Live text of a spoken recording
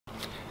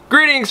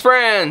Greetings,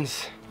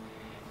 friends!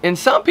 In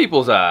some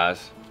people's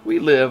eyes, we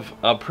live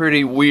a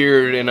pretty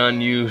weird and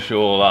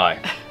unusual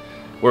life.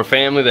 We're a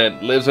family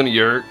that lives in a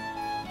yurt.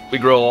 We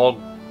grow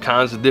all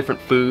kinds of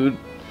different food.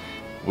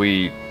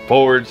 We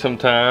forage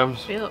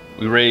sometimes. Yep.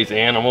 We raise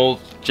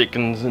animals,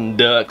 chickens and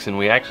ducks, and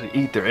we actually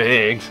eat their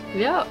eggs.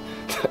 Yep.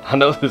 I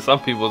know that some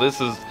people, this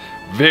is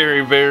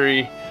very,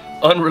 very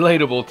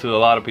unrelatable to a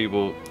lot of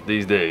people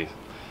these days.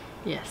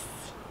 Yes.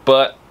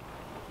 But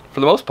for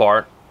the most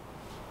part,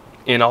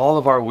 in all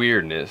of our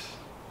weirdness,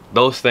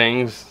 those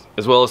things,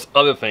 as well as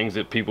other things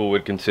that people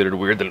would consider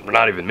weird that we're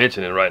not even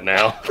mentioning right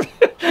now.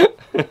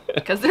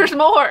 Because there's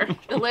more.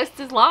 The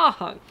list is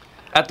long.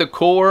 At the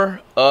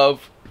core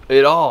of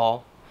it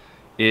all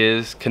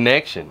is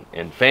connection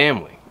and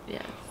family.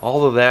 Yes.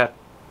 All of that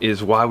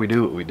is why we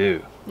do what we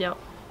do. Yep.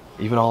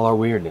 Even all our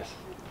weirdness.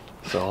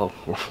 So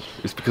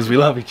it's because we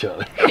love each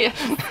other. Yes.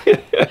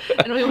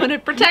 And we want to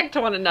protect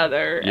one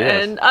another.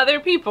 Yes. And other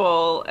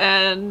people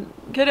and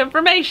good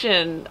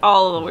information.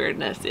 All of the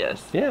weirdness,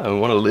 yes. Yeah, we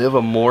want to live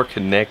a more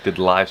connected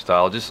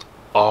lifestyle, just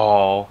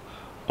all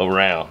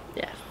around.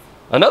 Yes.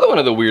 Another one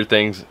of the weird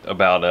things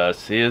about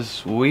us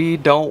is we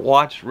don't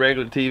watch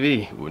regular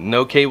TV.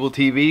 No cable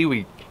TV,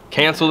 we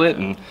cancel it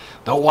and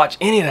don't watch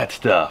any of that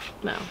stuff.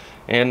 No.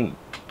 And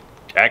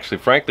actually,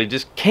 frankly,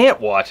 just can't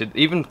watch it.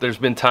 Even there's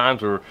been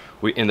times where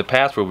in the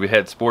past where we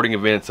had sporting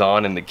events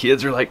on and the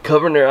kids are like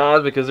covering their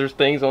eyes because there's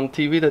things on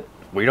TV that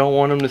we don't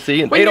want them to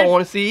see and they don't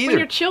want to see either. When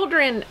your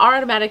children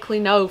automatically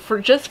know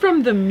just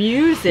from the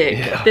music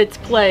that's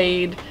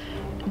played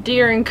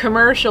during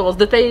commercials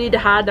that they need to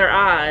hide their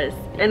eyes.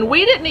 And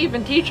we didn't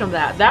even teach them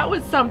that. That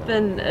was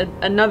something,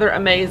 another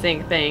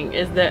amazing thing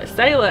is that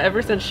Selah,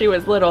 ever since she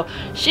was little,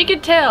 she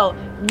could tell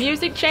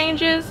music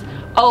changes,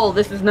 oh,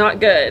 this is not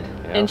good.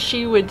 Yeah. And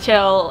she would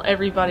tell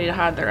everybody to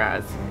hide their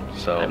eyes.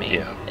 So, I mean,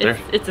 yeah.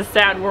 it's a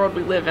sad world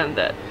we live in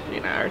that,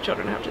 you know, our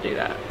children have to do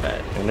that. But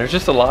and there's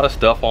just a lot of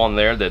stuff on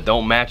there that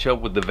don't match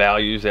up with the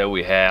values that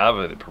we have.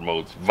 And it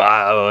promotes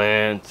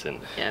violence and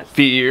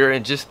fear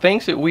and just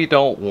things that we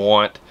don't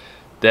want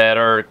that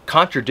are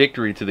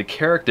contradictory to the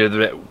character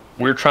that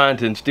we're trying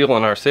to instill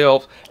in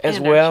ourselves as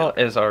well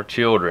as our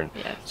children.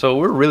 Yes. So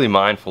we're really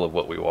mindful of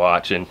what we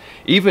watch. And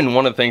even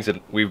one of the things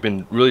that we've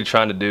been really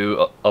trying to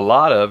do a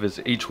lot of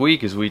is each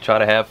week is we try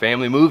to have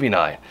family movie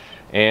night.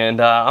 And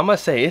I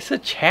must say it's a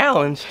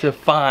challenge to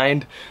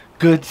find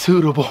good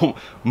suitable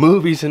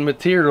movies and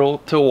material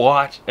to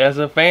watch as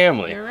a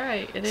family. You're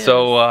right, it is.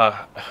 So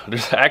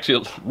there's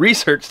actually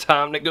research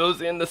time that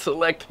goes into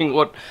selecting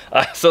what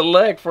I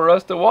select for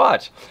us to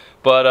watch.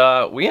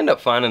 But we end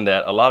up finding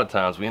that a lot of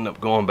times we end up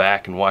going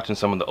back and watching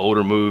some of the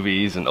older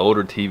movies and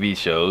older TV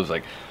shows.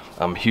 Like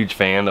I'm a huge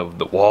fan of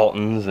The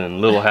Waltons and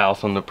Little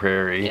House on the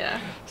Prairie. Yeah.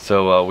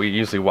 So we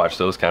usually watch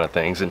those kind of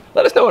things. And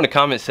let us know in the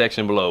comment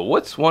section below,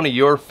 what's one of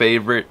your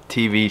favorite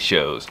TV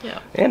shows? Yeah.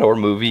 And or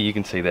movie, you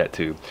can say that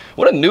too.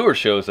 One of the newer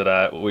shows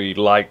that we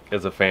like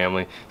as a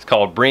family, it's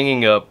called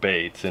Bringing Up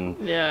Bates. And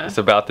it's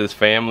about this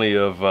family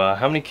of,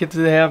 how many kids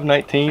do they have?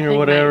 19 or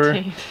whatever?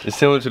 19. It's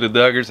similar to the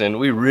Duggars, and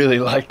we really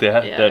like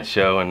that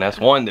show. And that's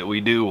one that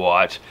we do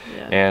watch.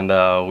 Yeah.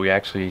 And we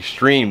actually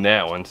stream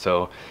that one.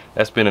 So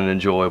that's been an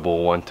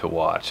enjoyable one to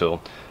watch.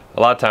 So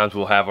a lot of times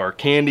we'll have our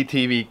candy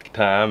TV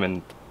time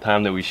and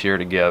time that we share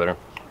together.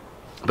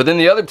 But then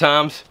the other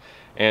times,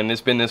 and it's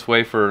been this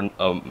way for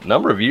a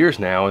number of years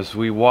now, is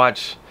we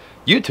watch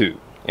YouTube.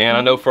 And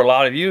I know for a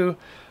lot of you,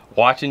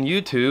 watching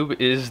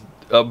YouTube is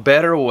a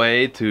better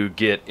way to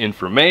get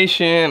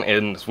information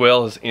and as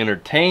well as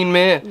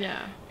entertainment. Yeah.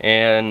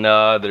 And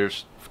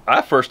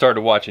I first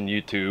started watching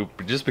YouTube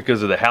just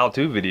because of the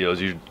how-to videos.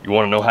 You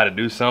want to know how to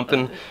do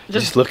something,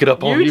 just look it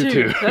up on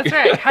YouTube. That's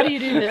right. How do you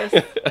do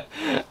this?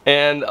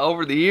 And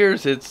over the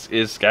years,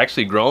 it's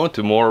actually grown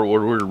to more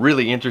where we're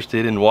really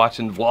interested in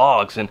watching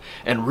vlogs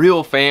and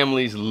real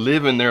families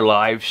living their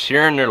life,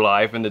 sharing their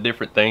life and the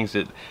different things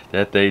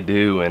that they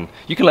do. And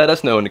you can let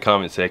us know in the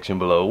comment section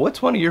below,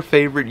 what's one of your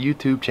favorite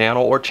YouTube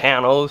channel or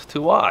channels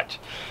to watch?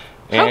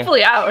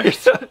 Hopefully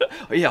ours.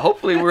 Yeah,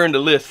 hopefully we're in the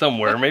list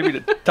somewhere. Maybe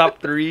the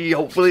top 3,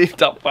 hopefully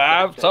top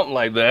 5, something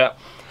like that.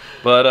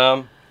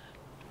 But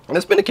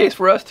that's been the case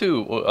for us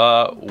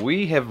too.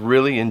 We have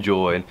really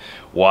enjoyed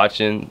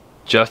watching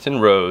Justin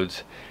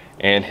Rhodes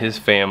and his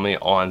family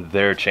on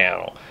their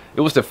channel.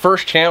 It was the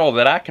first channel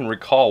that I can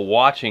recall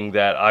watching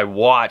that I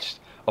watched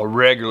a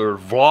regular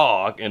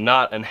vlog and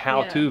not an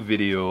how-to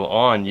video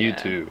on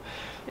YouTube.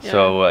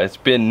 So it's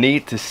been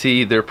neat to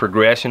see their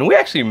progression. We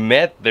actually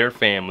met their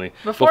family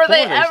before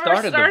they ever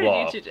started the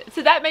vlog. YouTube.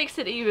 So that makes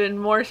it even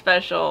more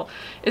special,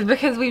 is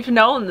because we've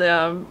known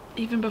them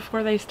even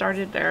before they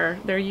started their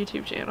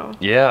YouTube channel.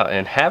 Yeah,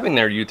 and having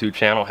their YouTube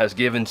channel has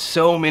given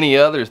so many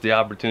others the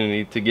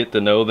opportunity to get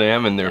to know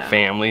them and their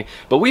family.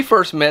 But we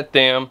first met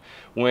them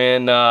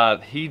when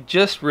he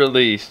just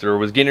released, or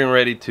was getting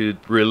ready to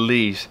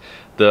release,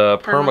 the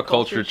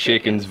Permaculture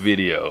Chickens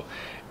video.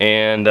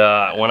 And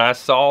when I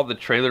saw the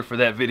trailer for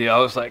that video, I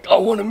was like, I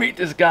want to meet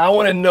this guy. I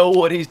want to know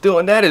what he's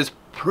doing. That is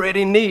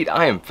pretty neat.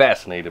 I am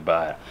fascinated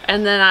by it.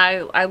 And then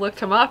I looked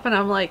him up and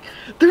I'm like,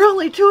 they're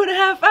only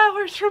 2.5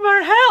 hours from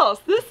our house.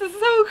 This is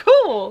so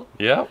cool.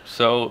 Yep.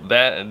 So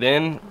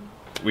then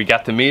we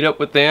got to meet up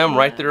with them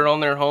right there on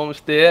their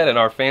homestead, and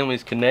our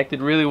families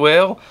connected really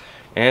well.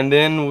 And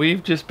then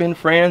we've just been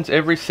friends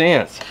ever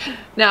since.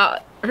 Now,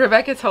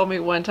 Rebecca told me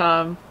one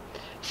time,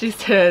 she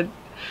said,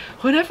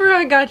 whenever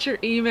I got your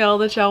email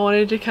that y'all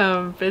wanted to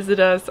come visit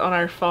us on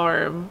our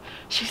farm,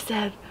 she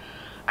said,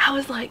 I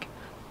was like,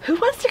 who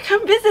wants to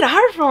come visit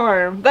our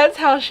farm? That's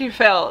how she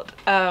felt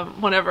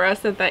whenever I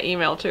sent that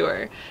email to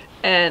her.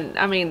 And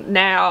I mean,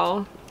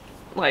 now,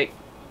 like,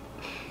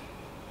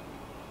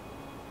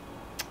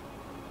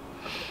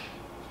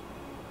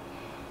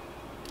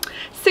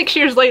 six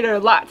years later,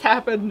 lots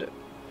happened,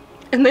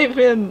 and they've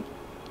been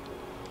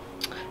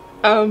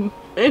an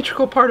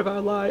integral part of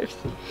our lives.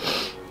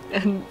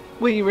 And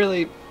we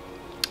really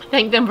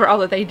thank them for all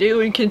that they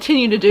do and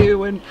continue to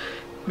do and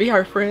be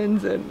our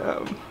friends, and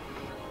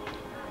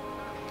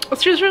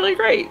it's just really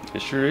great.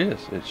 It sure is.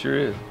 It sure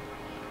is.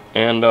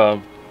 And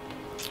and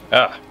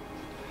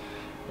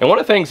one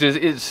of the things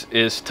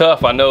is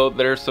tough. I know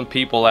there's some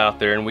people out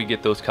there, and we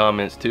get those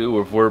comments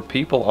too, where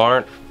people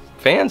aren't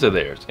fans of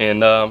theirs,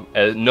 and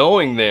as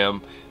knowing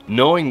them,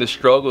 knowing the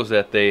struggles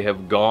that they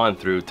have gone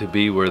through to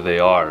be where they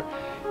are,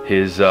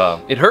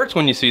 it hurts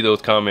when you see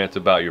those comments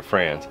about your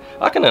friends.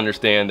 I can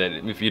understand that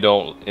if you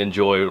don't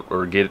enjoy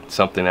or get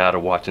something out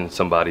of watching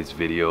somebody's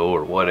video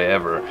or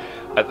whatever.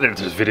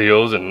 There's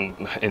videos and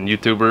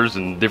YouTubers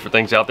and different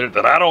things out there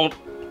that I don't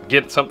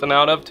get something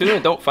out of too,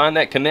 and don't find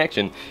that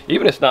connection.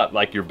 Even if it's not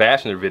like you're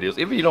bashing their videos,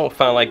 if you don't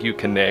find like you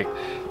connect,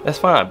 that's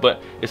fine.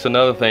 But it's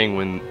another thing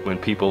when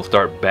people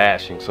start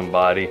bashing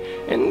somebody,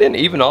 and then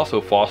even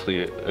also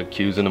falsely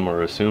accusing them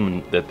or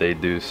assuming that they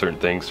do certain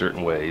things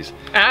certain ways.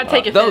 I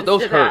take offense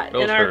those to hurt.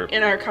 that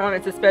in our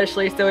comments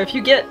especially. So if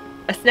you get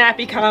a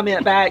snappy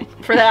comment back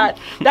for that,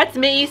 that's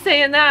me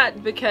saying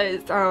that,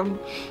 because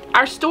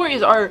our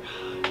stories are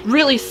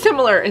really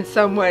similar in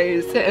some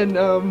ways,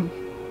 and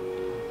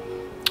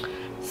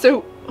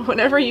so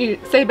whenever you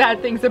say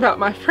bad things about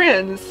my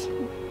friends,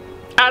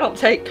 I don't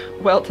take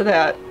well to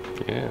that.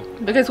 Yeah.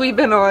 Because we've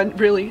been on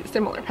really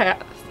similar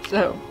paths.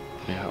 So.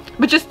 Yeah.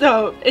 But just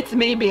know it's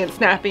me being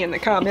snappy in the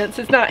comments.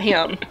 It's not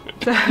him.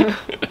 So.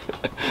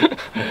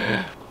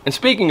 And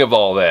speaking of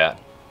all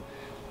that,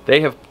 they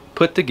have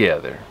put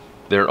together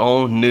their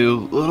own new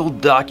little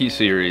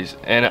docu-series,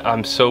 and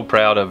I'm so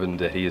proud of him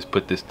that he has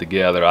put this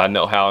together. I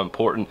know how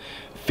important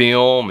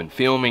film and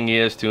filming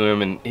is to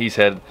him, and he's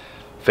had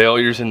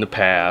failures in the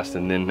past,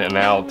 and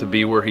now to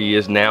be where he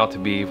is now, to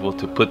be able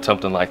to put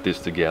something like this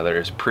together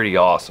is pretty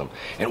awesome.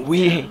 And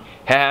we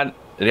had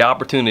the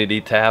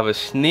opportunity to have a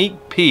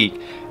sneak peek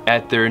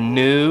at their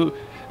new,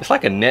 it's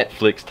like a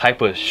Netflix type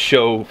of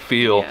show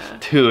feel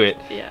to it,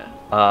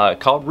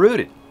 called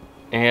Rooted.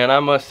 And I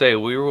must say,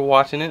 we were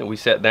watching it, and we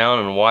sat down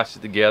and watched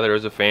it together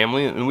as a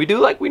family, and we do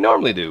like we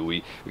normally do.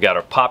 We got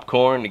our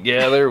popcorn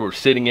together, we're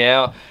sitting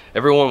out.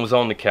 Everyone was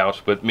on the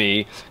couch but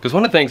me, because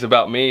one of the things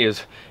about me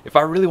is, if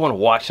I really want to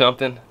watch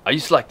something, I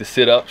used to like to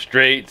sit up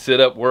straight, sit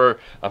up where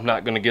I'm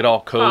not going to get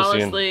all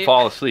cozy and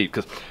fall asleep.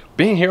 Because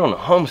being here on the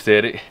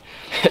homestead,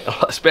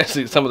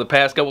 especially some of the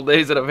past couple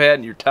days that I've had,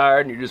 and you're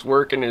tired and you're just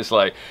working, it's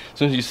like, as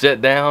soon as you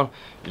sit down,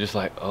 you're just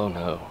like, oh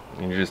no,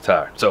 and you're just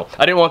tired. So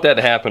I didn't want that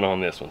to happen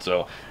on this one.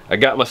 So I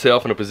got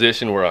myself in a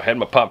position where I had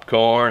my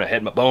popcorn, I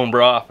had my bone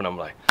broth, and I'm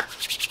like,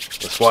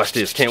 let's watch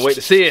this, can't wait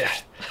to see it.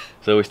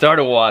 So we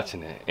started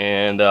watching it,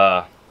 and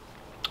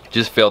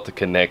just felt the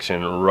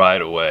connection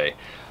right away.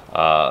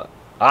 I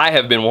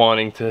have been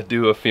wanting to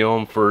do a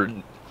film for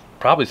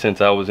probably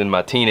since I was in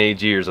my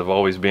teenage years. I've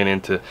always been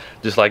into,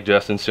 just like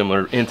Justin,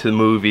 similar, into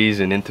movies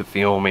and into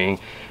filming,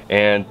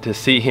 and to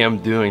see him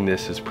doing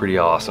this is pretty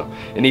awesome.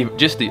 And even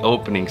just the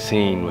opening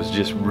scene was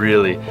just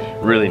really,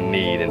 really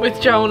neat. And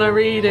with Jonah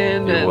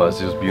reading. It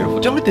was beautiful.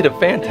 Jonah did a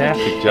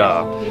fantastic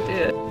job. He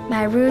did.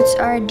 My roots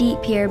are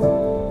deep here,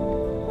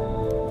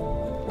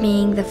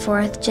 being the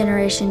 4th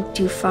generation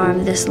to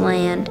farm this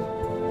land.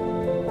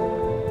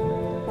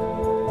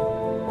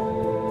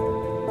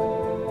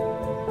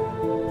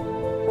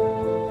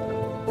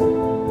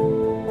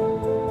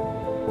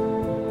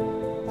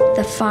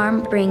 The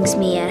farm brings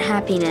me a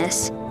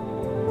happiness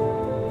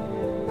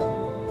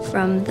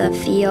from the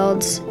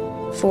fields,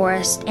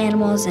 forest,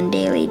 animals, and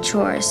daily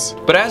chores.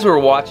 But as we're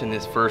watching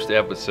this first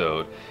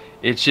episode,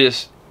 it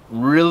just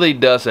really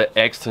does an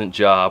excellent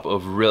job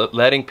of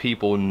letting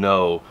people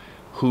know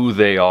who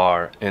they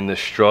are and the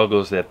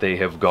struggles that they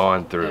have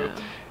gone through.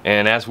 Yeah.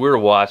 And as we're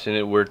watching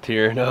it, we're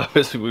tearing up.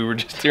 We were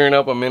just tearing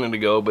up a minute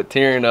ago, but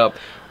tearing up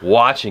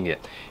watching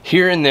it,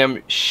 hearing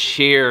them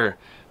share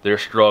their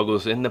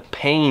struggles and the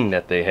pain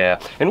that they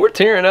have. And we're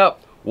tearing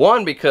up,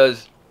 one,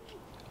 because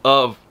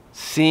of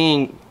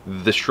seeing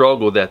the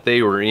struggle that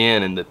they were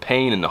in and the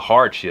pain and the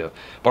hardship,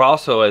 but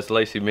also, as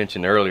Lacie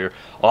mentioned earlier,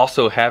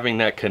 also having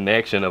that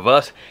connection of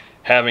us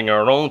having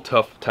our own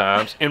tough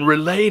times and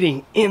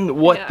relating in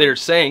what they're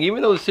saying.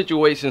 Even though the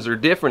situations are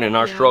different and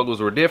our struggles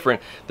were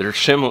different, they're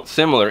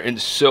similar in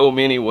so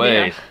many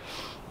ways.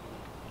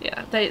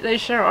 Yeah, they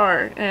sure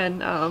are.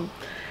 And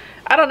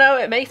I don't know,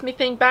 it makes me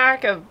think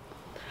back of,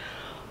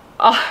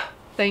 oh,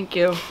 thank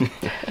you,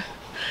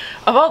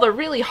 of all the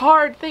really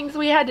hard things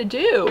we had to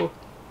do.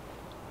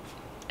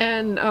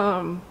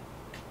 And,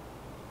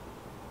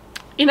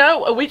 you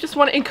know, we just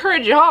want to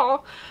encourage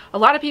y'all. A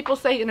lot of people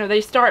say, you know,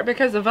 they start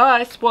because of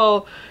us.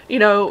 Well, you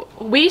know,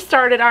 we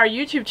started our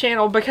YouTube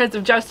channel because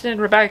of Justin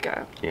and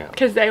Rebecca. Yeah.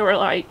 Because they were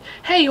like,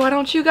 hey, why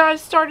don't you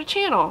guys start a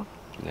channel?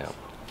 Yeah.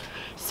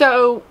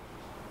 So,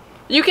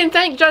 you can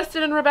thank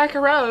Justin and Rebecca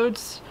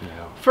Rhodes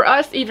Yeah. for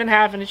us even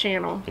having a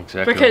channel.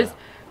 Exactly. Because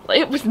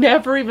it was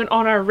never even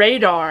on our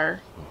radar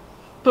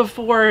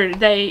before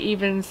they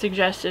even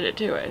suggested it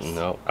to us.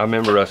 No, I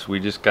remember we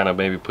just kind of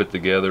maybe put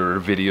together a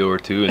video or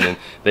two, and then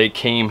they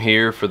came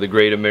here for the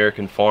Great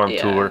American Farm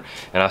Tour,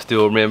 and I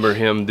still remember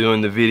him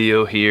doing the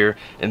video here,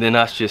 and then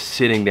us just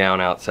sitting down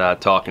outside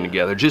talking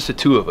together, just the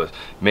two of us,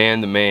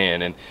 man to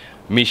man, and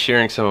me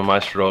sharing some of my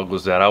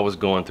struggles that I was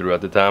going through at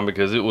the time,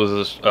 because it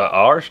was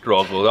our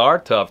struggle, our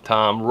tough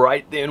time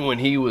right then when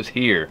he was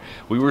here.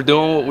 We were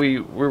doing what we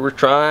were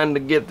trying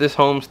to get this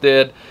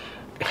homestead,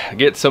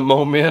 get some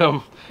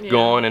momentum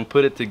going and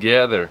put it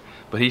together.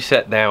 But he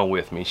sat down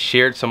with me,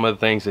 shared some of the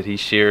things that he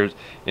shared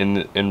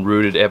in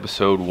Rooted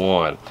episode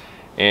 1,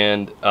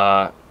 and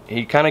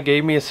he kind of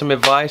gave me some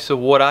advice of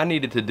what I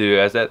needed to do.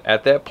 As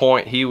at that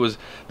point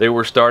they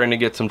were starting to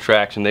get some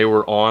traction. They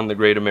were on the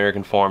Great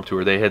American Farm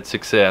Tour. They had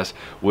success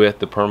with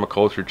the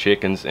permaculture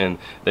chickens, and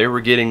they were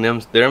getting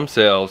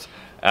themselves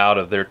out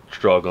of their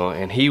struggle,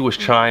 and he was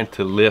trying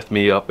to lift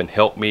me up and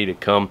help me to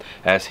come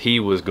as he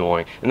was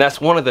going. And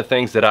that's one of the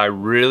things that I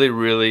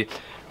really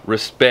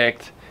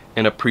respect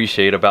and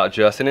appreciate about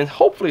Justin, and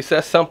hopefully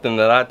that's something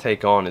that I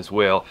take on as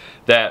well,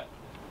 that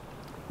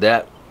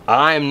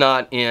I'm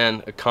not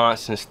in a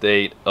constant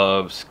state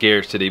of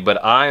scarcity,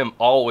 but I am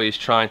always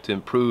trying to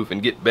improve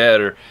and get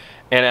better,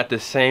 and at the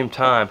same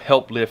time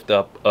help lift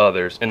up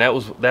others. And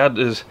that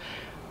is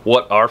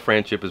what our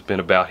friendship has been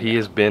about. He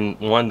has been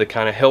one to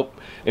kind of help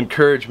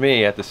encourage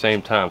me at the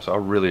same time, so I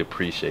really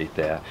appreciate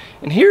that.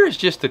 And here is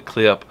just a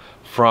clip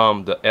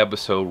from the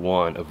episode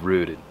 1 of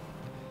Rooted.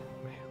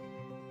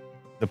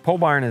 The pole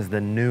barn is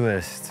the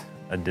newest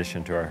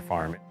addition to our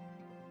farm.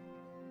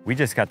 We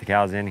just got the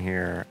cows in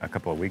here a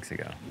couple of weeks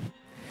ago.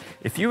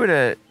 If you would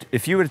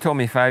have told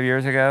me 5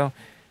 years ago,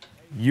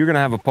 you're gonna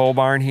have a pole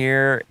barn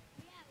here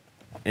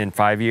in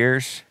 5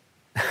 years,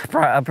 I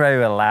probably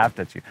would have laughed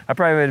at you. I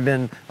probably would have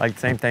been like the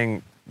same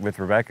thing with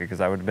Rebecca,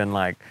 because I would have been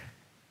like,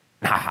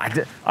 nah,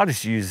 I'll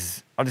just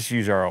use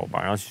our old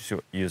barn. I'll just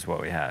use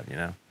what we have, you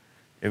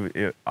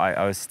know?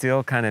 I was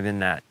still kind of in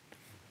that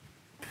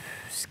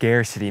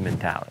scarcity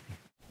mentality.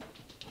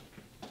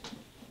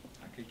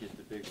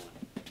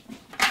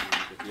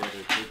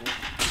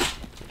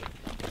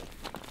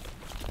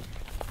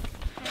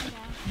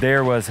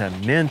 There was a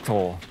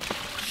mental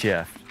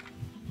shift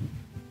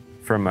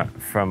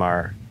from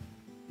our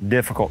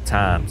difficult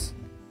times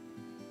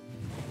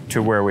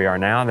to where we are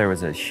now. There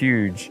was a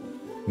huge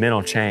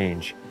mental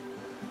change,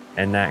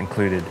 and that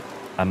included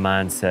a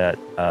mindset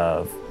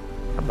of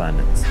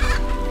abundance.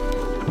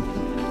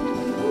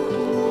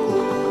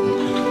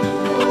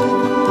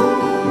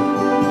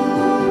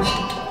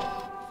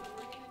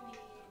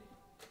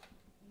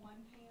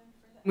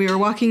 We were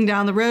walking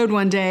down the road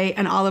one day,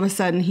 and all of a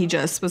sudden he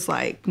just was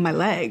like, my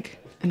leg.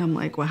 And I'm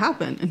like, what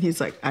happened? And he's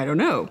like, I don't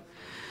know.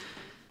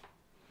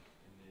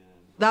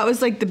 That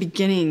was like the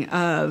beginning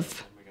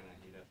of,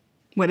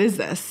 what is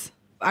this?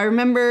 I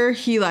remember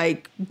he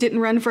like didn't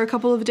run for a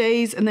couple of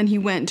days, and then he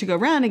went to go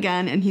run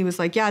again, and he was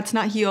like, yeah, it's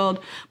not healed.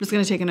 I'm just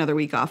gonna take another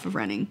week off of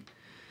running.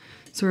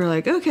 So we were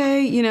like,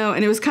 okay, you know,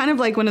 and it was kind of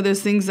like one of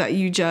those things that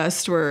you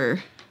just were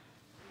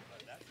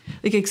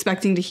like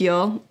expecting to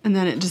heal, and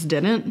then it just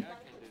didn't.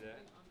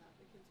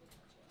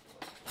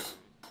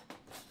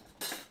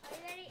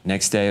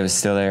 Next day it was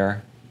still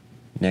there.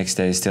 Next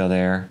day still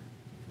there.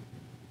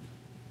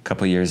 A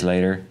couple years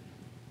later,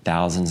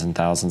 thousands and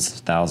thousands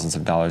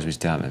of dollars, we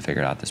still haven't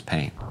figured out this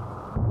pain.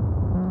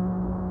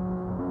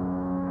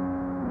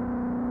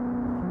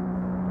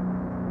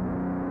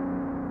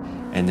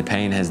 And the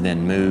pain has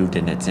then moved,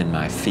 and it's in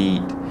my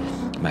feet.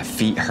 My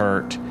feet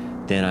hurt.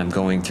 Then I'm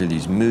going through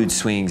these mood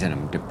swings, and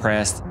I'm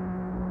depressed.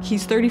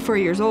 He's 34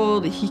 years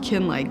old. He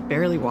can like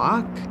barely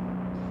walk.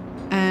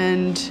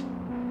 And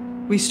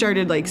we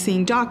started like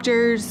seeing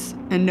doctors,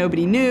 and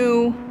nobody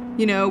knew.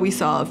 You know, we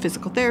saw a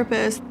physical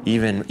therapist.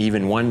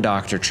 Even one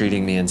doctor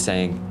treating me and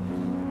saying,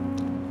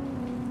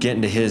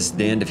 getting to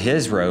the end of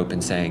his rope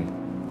and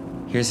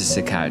saying, here's a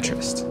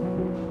psychiatrist.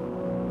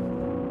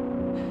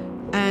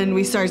 And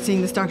we started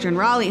seeing this doctor in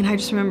Raleigh, and I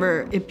just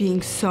remember it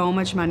being so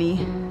much money.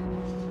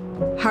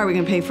 How are we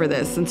gonna pay for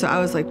this? And so I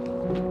was like,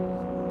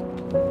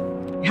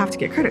 you have to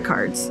get credit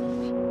cards.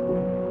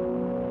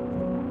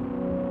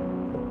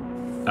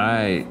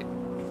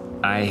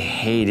 I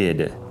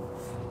hated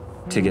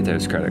to get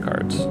those credit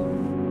cards.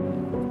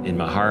 In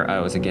my heart, I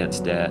was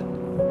against debt,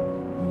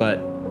 but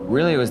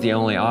really it was the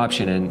only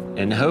option,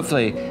 and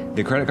hopefully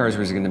the credit cards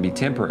was gonna be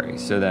temporary,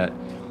 so that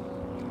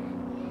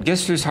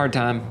Gets through this hard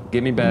time,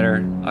 get me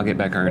better, I'll get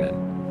back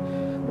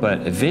earning.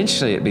 But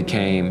eventually it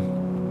became,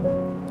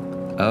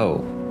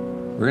 oh,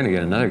 we're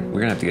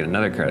gonna have to get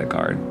another credit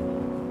card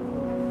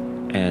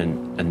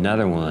and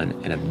another one,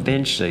 and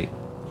eventually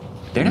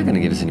they're not gonna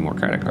give us any more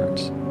credit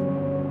cards.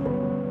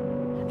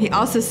 He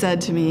also said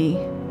to me,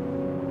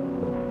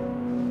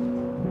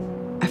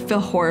 I feel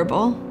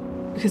horrible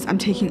because I'm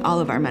taking all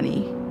of our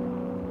money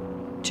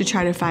to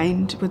try to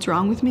find what's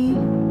wrong with me.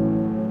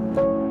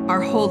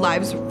 Our whole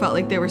lives felt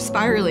like they were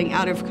spiraling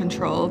out of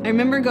control. I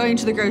remember going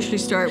to the grocery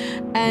store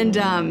and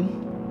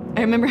I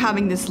remember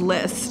having this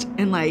list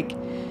and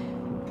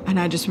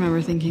I just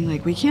remember thinking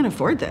like, we can't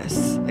afford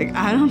this. Like,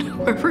 I don't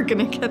know where we're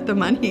gonna get the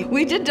money.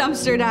 We did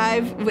dumpster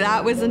dive.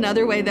 That was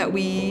another way that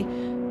we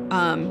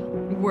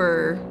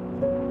were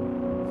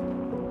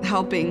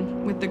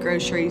helping with the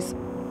groceries.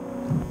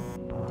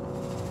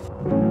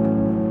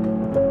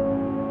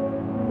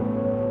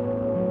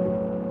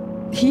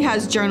 He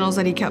has journals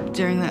that he kept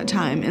during that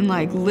time, and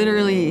like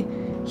literally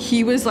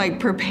he was like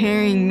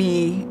preparing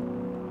me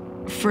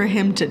for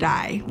him to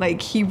die.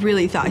 Like he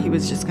really thought he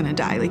was just gonna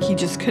die. Like he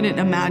just couldn't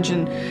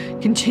imagine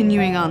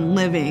continuing on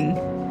living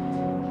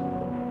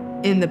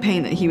in the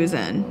pain that he was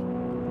in.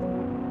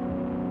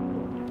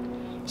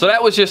 So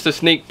that was just a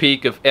sneak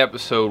peek of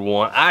episode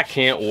 1. I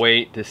can't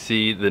wait to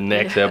see the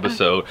next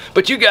episode.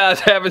 But you guys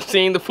haven't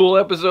seen the full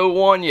episode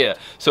 1 yet.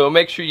 So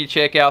make sure you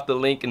check out the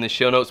link in the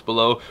show notes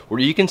below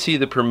where you can see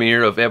the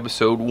premiere of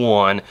episode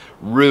 1,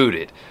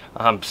 Rooted.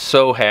 I'm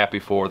so happy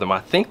for them. I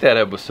think that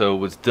episode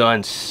was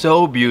done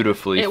so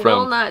beautifully. It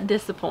will not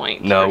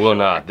disappoint. No, it will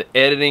not. The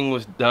editing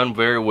was done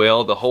very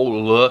well. The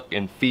whole look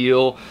and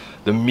feel,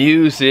 the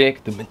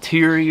music, the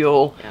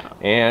material,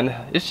 and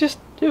it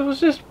was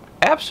just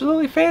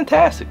absolutely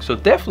fantastic. So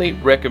definitely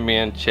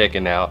recommend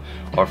checking out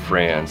our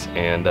friends,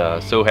 and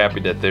so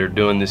happy that they're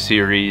doing this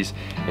series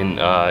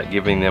and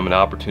giving them an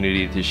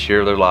opportunity to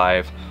share their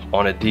life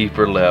on a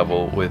deeper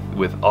level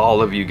with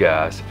all of you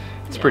guys.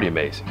 It's pretty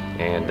amazing,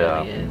 and It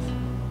really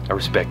I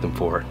respect them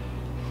for it.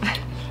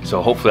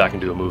 So hopefully I can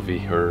do a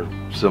movie or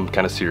some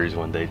kind of series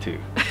one day too.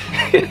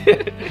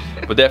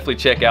 But definitely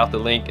check out the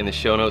link in the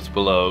show notes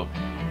below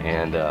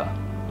and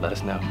let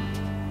us know.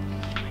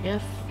 I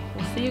guess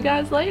we'll see you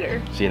guys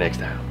later. See you next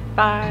time.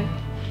 Bye.